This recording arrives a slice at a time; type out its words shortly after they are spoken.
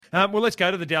Well, let's go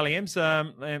to the Dally M's.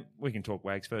 We can talk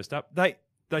Wags first up. They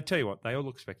tell you what, they all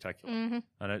look spectacular. Mm-hmm.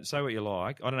 I know, say what you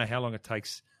like. I don't know how long it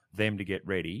takes them to get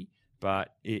ready,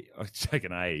 but it's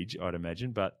taken age, I'd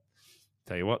imagine. But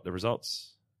tell you what, the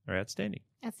results are outstanding.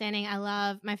 Outstanding.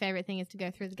 My favourite thing is to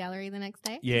go through the gallery the next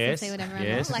day. Yes. To see what everyone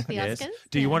yes, wants, like the yes. Oscars.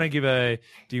 Do you want to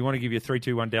give you 3,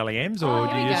 2, 1 Dally M's, or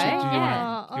do you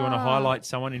want to highlight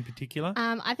someone in particular?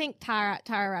 I think Tara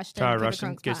Rushton, Tara Cooper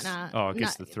Rushton Cronk's partner.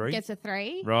 gets the 3. Gets a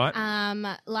 3.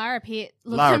 Right. Lara Pitt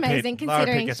looks amazing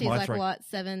considering she's like 3.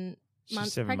 7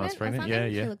 months 7 months pregnant. or Yeah,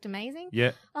 something. yeah. She looked amazing.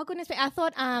 Yeah. Oh goodness me! I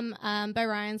thought Bo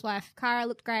Ryan's wife Cara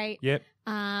looked great. Yep.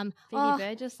 Phoebe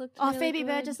Burgess looked really Phoebe good.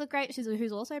 Burgess looked great.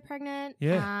 Who's also pregnant.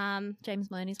 Yeah.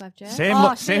 James Maloney's wife, Jess.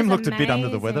 Sam looked a bit under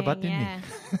the weather, but didn't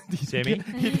he? Sammy?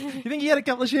 You think he had a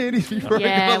couple of shandies before he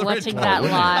Yeah, got the watching red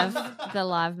that the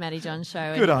live Matty John show,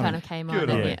 and Good it on kind him. of came Good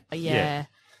on. on And him. yeah.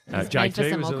 It's made for JT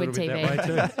some was a awkward little bit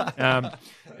TV. that way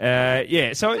too.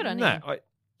 Yeah, so Good on him.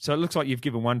 so it looks like you've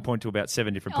given 1 point to about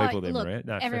 7 different people then, look, right?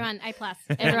 No, everyone A+.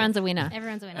 Everyone's a winner.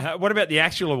 Everyone's a winner. what about the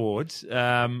actual awards?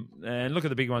 And look at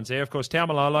the big ones there. Of course,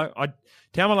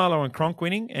 Taumalolo and Cronk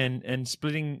winning and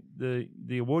splitting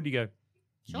the award. You go,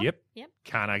 Sure. Yep.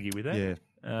 Can't argue with that.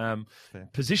 Yeah. Fair.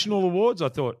 Positional awards, I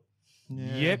thought,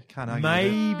 Yeah, yep, can't argue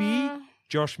with maybe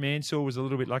Josh Mansour was a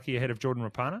little bit lucky ahead of Jordan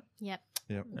Rapana. Yep.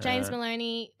 Yep. James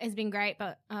Maloney has been great,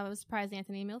 but I was surprised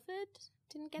Anthony Milford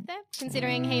didn't get there,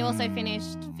 considering he also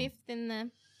finished 5th in the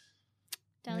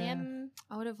Dally M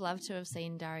I would have loved to have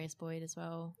seen Darius Boyd as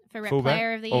well. for Rep Fullback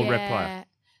Player of the or Year. Rep Player?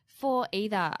 For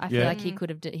either, I feel Yeah. like he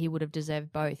would have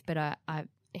deserved both, but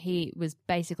he was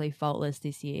basically faultless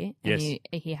this year, and Yes.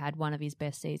 he had one of his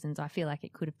best seasons. I feel like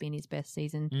it could have been his best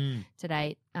season to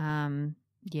date.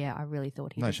 I really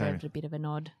thought he No deserved shame. a bit of a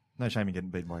nod. No shame in getting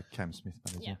beaten by Cam Smith.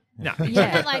 But Yeah. No.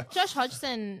 Yeah. But like Josh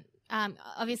Hodgson,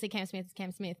 obviously Cam Smith is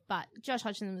Cam Smith, but Josh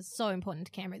Hodgson was so important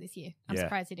to Canberra this year. I'm Yeah.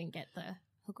 surprised he didn't get the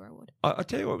Hooker Award. I'll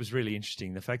tell you what was really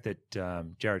interesting, the fact that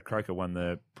Jared Croker won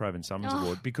the Provan Summons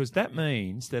Award, because that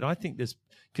means that I think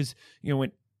because,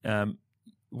 when it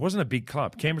wasn't a big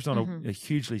club. Canberra's not a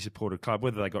hugely supported club,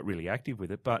 whether they got really active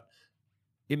with it, but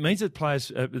it means that players,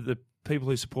 the people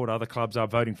who support other clubs are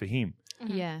voting for him,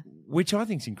 Yeah. which I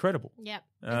think is incredible. Yep.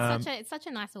 Um, It's such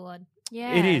a nice award.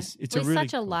 Yeah, It is. It's He's a really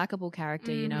such a likable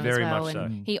character, Very as well. much so.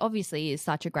 And he obviously is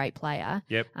such a great player.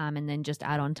 Yep. And then just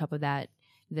add on top of that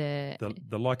the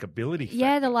likability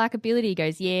factor. the likability. He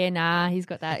goes, yeah, nah, he's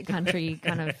got that country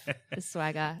kind of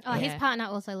swagger. Oh, his Yeah. partner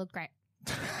also looked great.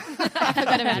 I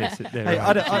forgot about Yes, it. there Hey, we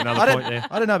are. Another point there.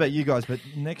 I don't know about you guys, but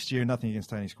next year, nothing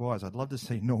against Tony Squires, I'd love to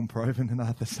see Norm Provan and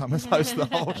Arthur Summers host the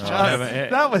whole show.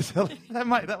 That was a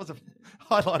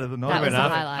highlight of the night. That was When a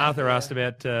Arthur, highlight. Arthur asked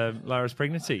about Lara's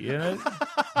pregnancy.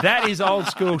 That is old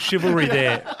school chivalry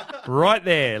there, right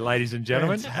there, ladies and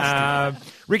gentlemen.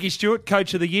 Ricky Stewart,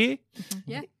 Coach of the Year.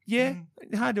 Yeah,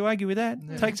 hard to argue with that.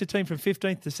 Takes the team from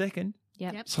 15th to 2nd.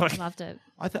 Yep. Yep. like- Loved it.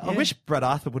 I wish Brad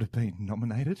Arthur would have been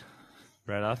nominated.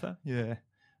 Brad Arthur. Yeah.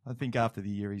 I think after the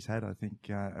year he's had,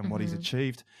 and what he's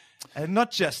achieved. And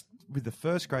not just with the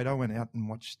first grade. I went out and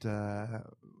watched the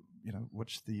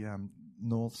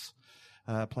Norths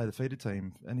play the feeder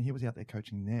team, and he was out there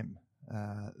coaching them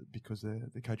because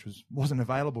the coach wasn't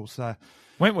available. So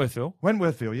Wentworthville.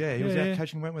 Wentworthville, yeah. He was Yeah. out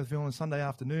coaching Wentworthville on a Sunday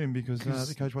afternoon because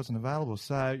the coach wasn't available.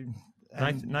 So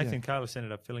Nathan Carlos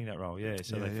ended up filling that role,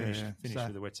 so they finished So-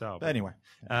 with the wet sail. But anyway,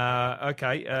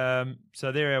 Okay,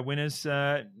 so they're our winners.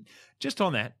 Just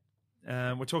on that,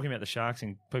 we're talking about the Sharks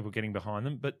and people getting behind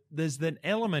them, but there's that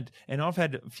element, and I've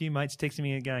had a few mates texting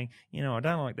me and going, I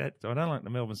don't like that. I don't like the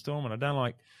Melbourne Storm, and I don't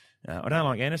like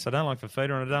Ennis, I don't like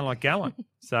Fafita, and I don't like Gallen.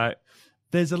 So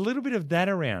there's a little bit of that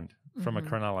around from a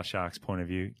Cronulla Sharks point of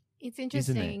view. It's there?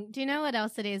 interesting. Do you know what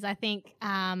else it is? I think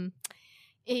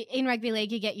in rugby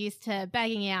league, you get used to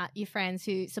bagging out your friends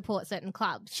who support certain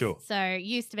clubs. Sure. So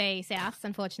used to be Souths.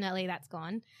 Unfortunately, that's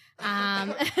gone.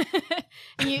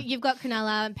 You've got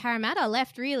Cronulla and Parramatta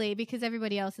left, really, because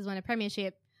everybody else has won a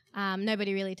premiership.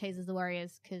 Nobody really teases the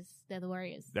Warriors because they're the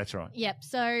Warriors. That's right. Yep.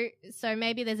 So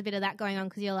maybe there's a bit of that going on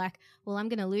because you're like, well, I'm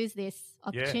going to lose this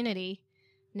opportunity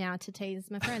now to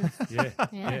tease my friends.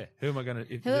 Yeah. Who am I going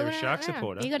to? If they're a Shark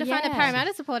supporter, You got to find a Yeah.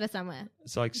 Parramatta supporter somewhere.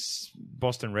 it's like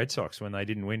Boston Red Sox when they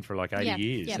didn't win for like 80 Yeah.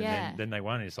 years, Yeah. and Yeah. then they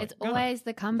won. It's like It's always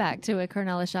the comeback to a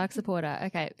Cronulla Shark supporter.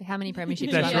 Okay, how many premierships?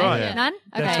 That's you got? right. Yeah. None?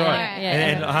 Okay, That's right.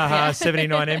 Yeah. And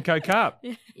 79 MCO Cup.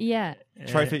 Yeah.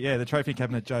 the trophy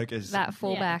cabinet joke is That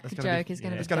fallback That's joke gonna be- is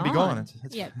going to it's be going to be gone.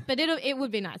 It's Yeah, but it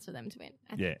would be nice for them to win.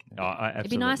 I think. Yeah, absolutely.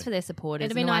 It'd be nice for their supporters.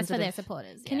 It'd and be the nice ones for that their have-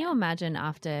 supporters. Can yeah. you imagine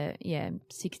after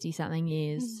 60 something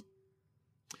years?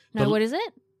 The- No, what is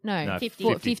it? No,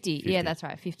 50. 50. Yeah, that's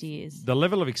right. 50 years. The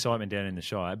level of excitement down in the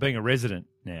Shire, being a resident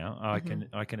now,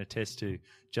 Mm-hmm. I can attest to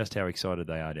just how excited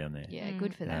they are down there. Yeah,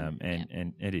 good for them.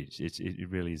 And it is. It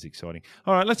really is exciting.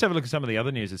 All right, let's have a look at some of the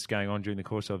other news that's going on during the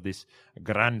course of this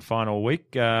grand final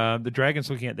week. The Dragons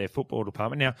looking at their football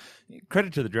department. Now,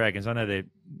 credit to the Dragons. I know they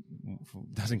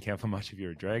doesn't count for much if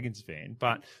you're a Dragons fan,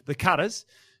 but the Cutters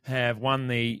have won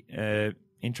the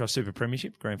Intrust Super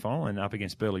Premiership grand final and up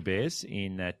against Burleigh Bears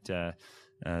in that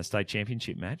state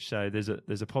championship match. So there's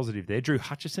a positive there. Drew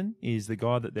Hutchison is the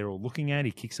guy that they're all looking at.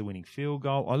 He kicks the winning field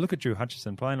goal. I look at Drew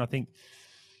Hutchison play and I think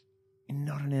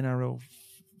not an NRL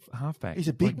halfback. He's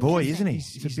a big boy, isn't he?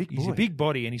 He's a big boy. He's a big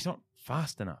body and he's not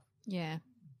fast enough Yeah.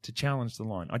 to challenge the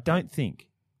line. I don't think.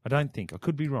 I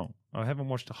could be wrong. I haven't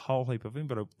watched a whole heap of him,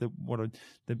 but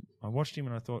I watched him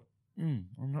and I thought,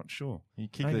 I'm not sure. He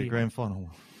kicked Maybe. the grand final.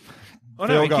 I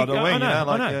know, Field goal to win,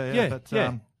 I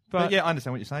know. But yeah, I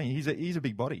understand what you're saying. He's a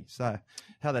big body. So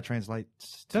how that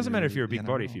translates to doesn't matter if you're a big the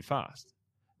body NRL. if you're fast.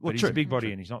 Well, But he's true, a big body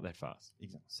true. and he's not that fast.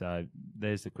 Exactly. So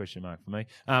there's the question mark for me.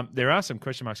 There are some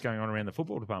question marks going on around the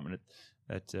football department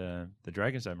at the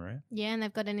Dragons, though, Maria. Yeah, and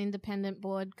they've got an independent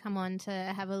board come on to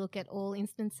have a look at all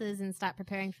instances and start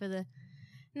preparing for the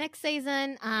next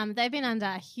season. They've been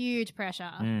under huge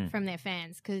pressure from their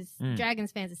fans because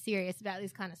Dragons fans are serious about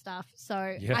this kind of stuff.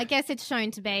 So Yeah. I guess it's shown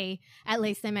to be at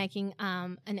least they're making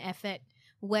an effort.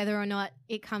 Whether or not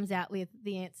it comes out with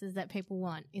the answers that people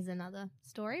want is another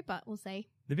story, but we'll see.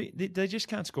 They just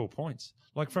can't score points.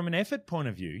 Like from an effort point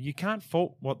of view, you can't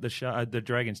fault what the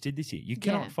Dragons did this year. You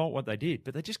cannot Yeah. fault what they did,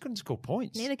 but they just couldn't score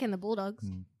points. Neither can the Bulldogs.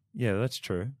 Yeah, that's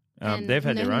true. And They've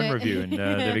had their own no- review, and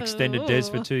they've extended Des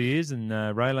for 2 years, and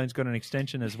Raylane's got an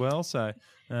extension as well. So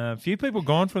a few people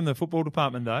gone from the football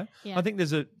department, though. Yeah. I think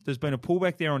there's been a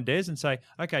pullback there on Des and say,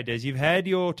 okay, Des, you've had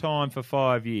your time for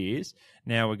 5 years.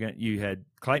 Now you had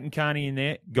Clayton Carney in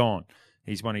there, gone.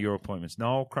 He's one of your appointments.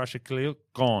 Noel Crusher Khalil,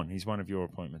 gone. He's one of your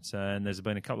appointments. And there's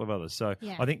been a couple of others. So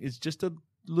Yeah. I think it's just a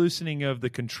loosening of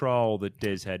the control that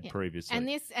Des had Yeah. previously. And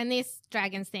this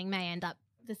Dragons thing may end up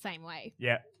the same way,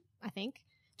 yeah. I think.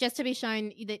 Just to be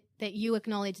shown that you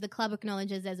acknowledge, the club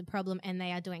acknowledges there's a problem and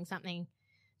they are doing something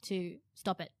to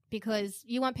stop it. Because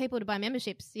you want people to buy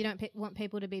memberships. You don't want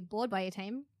people to be bored by your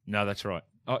team. No, that's right.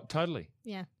 Oh, totally.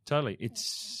 Yeah. Totally.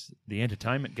 It's the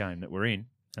entertainment game that we're in.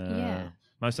 Yeah.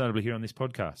 Most notably here on this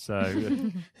podcast.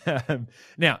 So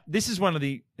now, this is one of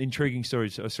the intriguing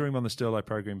stories. I saw him on the Sterlo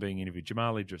program being interviewed.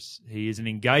 Jamal Idris. He is an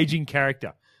engaging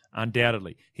character,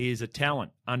 undoubtedly. He is a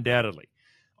talent, undoubtedly.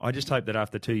 I just hope that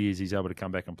after 2 years he's able to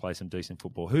come back and play some decent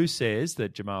football. Who says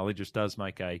that Jamal Idris does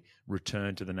make a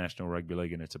return to the National Rugby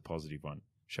League and it's a positive one?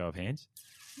 Show of hands?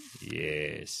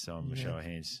 Yes, I'm a show of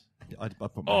hands. I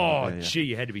put my Oh, hand there, gee,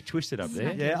 you had to be twisted up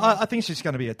there. Yeah, I think it's just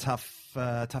going to be a tough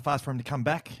ask for him to come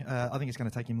back. I think it's going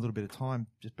to take him a little bit of time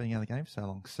just being out of the game for so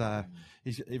long. So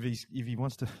if he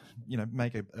wants to,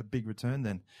 make a big return,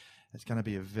 then it's going to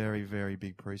be a very, very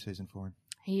big preseason for him.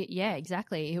 Yeah,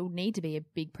 exactly. He'll need to be a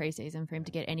big preseason for him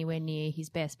to get anywhere near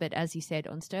his best. But as you said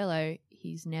on Sterlo,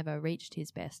 he's never reached his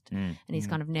best, and he's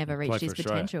kind of never Play reached for his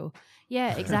Australia. potential.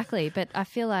 Yeah, exactly. But I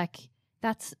feel like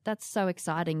that's so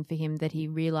exciting for him that he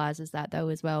realizes that though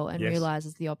as well, and Yes.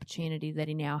 realizes the opportunity that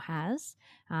he now has.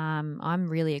 I'm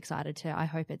really excited I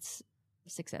hope it's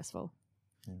successful.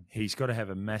 He's got to have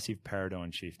a massive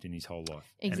paradigm shift in his whole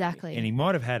life. Exactly. And he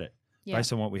might have had it Yeah.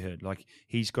 based on what we heard. Like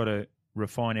he's got to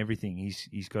refine everything.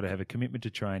 He's got to have a commitment to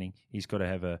training. He's got to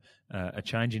have a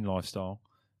change in lifestyle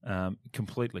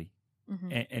completely.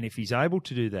 Mm-hmm. And if he's able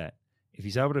to do that, if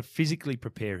he's able to physically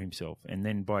prepare himself and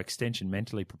then by extension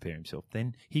mentally prepare himself,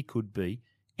 then he could be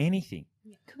anything.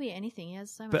 Could be anything. He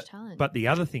has so much talent. But the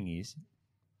other thing is,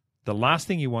 the last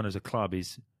thing you want as a club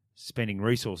is spending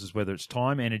resources, whether it's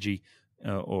time, energy,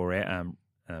 or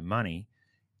money,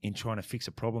 in trying to fix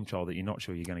a problem child that you're not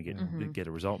sure you're going to get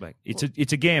a result back. It's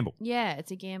a gamble. Yeah,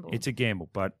 it's a gamble. It's a gamble,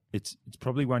 but it's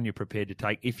probably one you're prepared to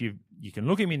take if you can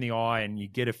look him in the eye and you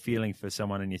get a feeling for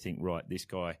someone and you think, right, this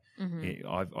guy,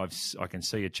 I can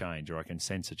see a change or I can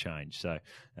sense a change. So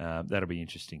that'll be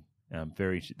interesting.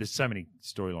 There's so many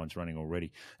storylines running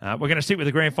already. We're going to stick with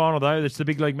the grand final though. That's the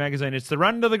Big League Magazine. It's the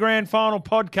Run to the Grand Final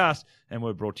podcast, and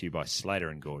we're brought to you by Slater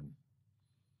and Gordon.